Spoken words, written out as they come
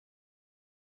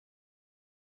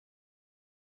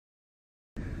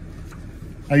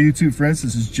Hi YouTube friends,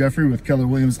 this is Jeffrey with Keller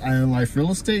Williams Island Life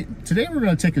Real Estate. Today we're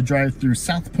going to take a drive through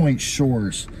Southpointe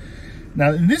Shores.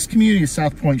 Now in this community of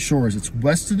Southpointe Shores, it's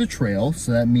west of the trail,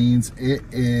 so that means it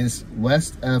is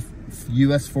west of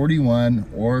US 41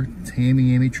 or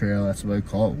Tamiami Trail. That's what I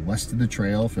call it, west of the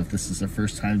trail, if this is the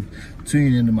first time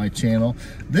tuning into my channel.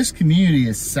 This community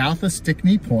is south of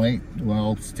Stickney Point.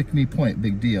 Well, Stickney Point,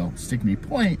 big deal. Stickney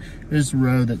Point is the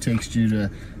road that takes you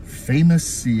to famous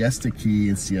Siesta Key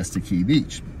and Siesta Key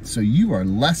Beach. So you are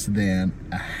less than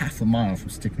a half a mile from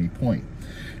Stickney Point.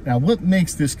 Now, what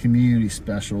makes this community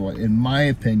special, in my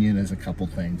opinion, is a couple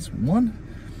things. One,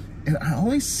 and I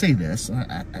always say this, and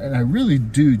I really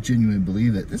do genuinely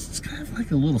believe it, this is kind of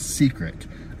like a little secret.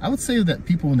 I would say that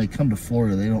people, when they come to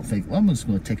Florida, they don't think, well, I'm just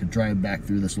going to take a drive back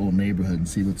through this little neighborhood and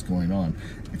see what's going on.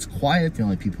 It's quiet. The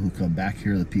only people who come back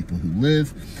here are the people who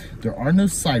live. There are no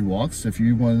sidewalks. If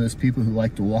you're one of those people who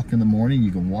like to walk in the morning,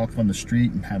 you can walk on the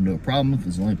street and have no problem,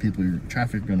 because the only people your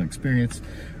traffic are going to experience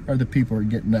are the people who are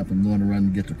getting up and going to run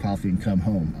and get their coffee and come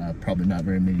home. Probably not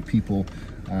very many people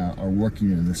are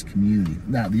working in this community.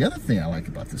 Now, the other thing I like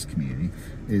about this community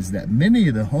is that many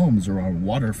of the homes are on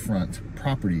waterfront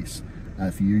properties.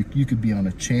 If you could be on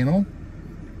a channel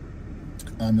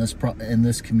on in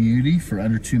this community for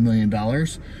under $2 million,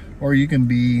 or you can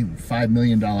be $5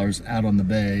 million out on the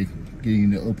bay, getting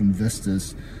the open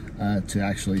vistas to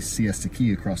actually Siesta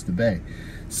Key across the bay.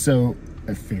 So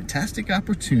a fantastic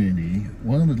opportunity,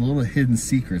 one of the little hidden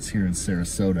secrets here in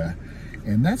Sarasota.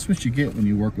 And that's what you get when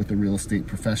you work with a real estate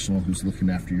professional who's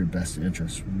looking after your best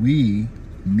interests. Me,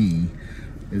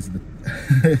 is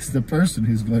the person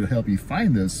who's going to help you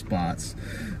find those spots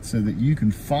so that you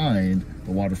can find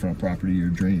the waterfront property of your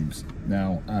dreams.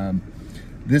 Now,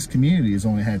 this community has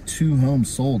only had 2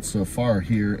 homes sold so far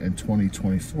here in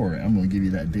 2024. I'm going to give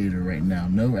you that data right now.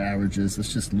 No averages.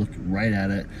 Let's just look right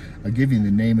at it. I'll give you the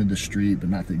name of the street, but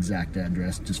not the exact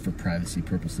address, just for privacy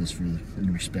purposes,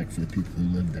 in respect for the people who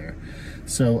live there.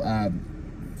 So,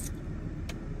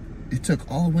 it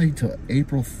took all the way to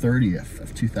April 30th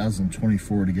of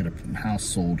 2024 to get a house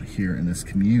sold here in this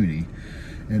community.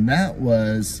 And that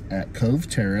was at Cove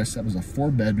Terrace. That was a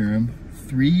 4-bedroom,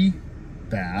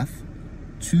 3-bath,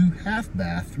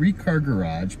 2-half-bath, 3-car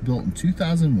garage built in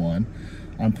 2001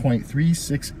 on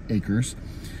 0.36 acres.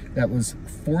 That was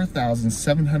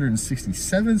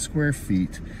 4,767 square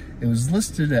feet. It was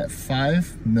listed at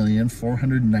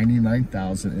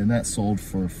 $5,499,000, and that sold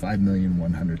for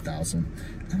 $5,100,000.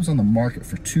 That was on the market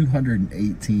for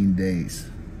 218 days.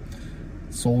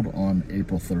 Sold on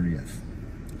April 30th.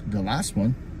 The last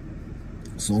one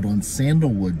sold on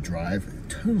Sandalwood Drive.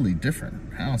 Totally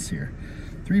different house here.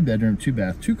 3-bedroom,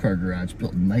 2-bath, 2-car garage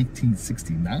built in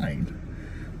 1969.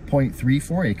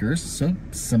 0.34 acres, so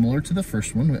similar to the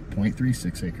first one at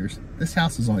 0.36 acres. This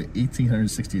house is only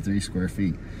 1,863 square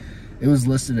feet. It was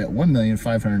listed at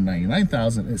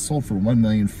 $1,599,000. It sold for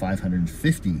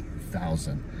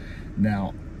 $1,550,000.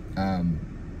 Now,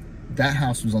 that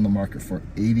house was on the market for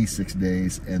 86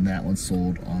 days, and that one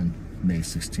sold on May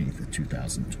 16th of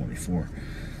 2024.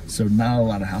 So not a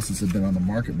lot of houses have been on the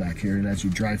market back here, and as you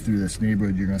drive through this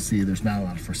neighborhood, you're going to see there's not a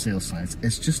lot of for sale signs.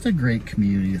 It's just a great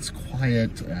community. It's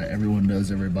quiet. Everyone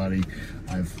knows everybody.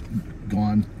 I've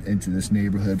gone into this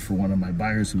neighborhood for one of my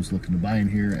buyers who was looking to buy in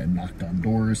here and knocked on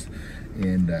doors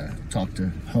and talked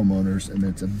to homeowners, and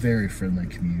it's a very friendly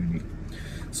community.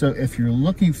 So if you're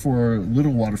looking for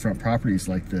little waterfront properties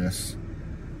like this,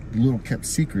 little kept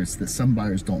secrets that some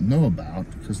buyers don't know about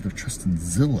because they're trusting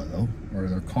Zillow or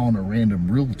they're calling a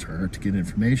random realtor to get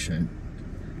information,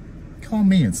 call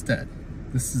me instead.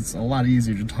 This is a lot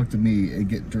easier to talk to me and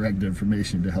get direct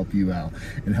information to help you out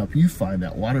and help you find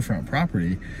that waterfront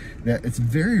property. That it's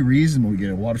very reasonable to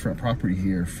get a waterfront property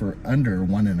here for under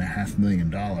 $1.5 million.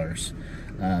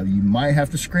 You might have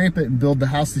to scrape it and build the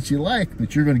house that you like,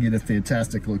 but you're going to get a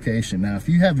fantastic location. Now, if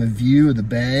you have a view of the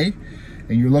bay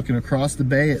and you're looking across the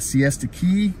bay at Siesta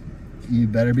Key, you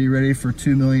better be ready for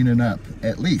 $2 million and up,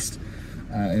 at least.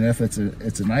 And if it's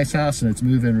a nice house and it's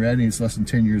move-in ready, it's less than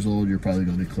 10 years old, you're probably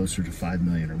going to be closer to $5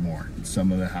 million or more.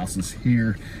 Some of the houses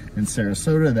here in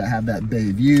Sarasota that have that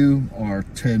bay view are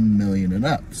 $10 million and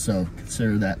up, so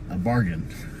consider that a bargain.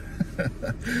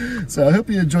 So I hope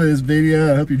you enjoy this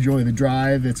video. I hope you enjoy the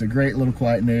drive. It's a great little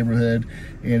quiet neighborhood.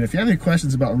 And if you have any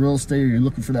questions about real estate or you're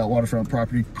looking for that waterfront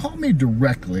property, call me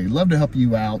directly. I'd love to help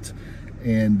you out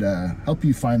and help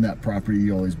you find that property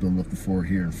you've always been looking for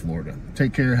here in Florida.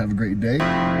 Take care, have a great day,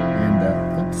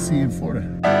 and hope to see you in Florida.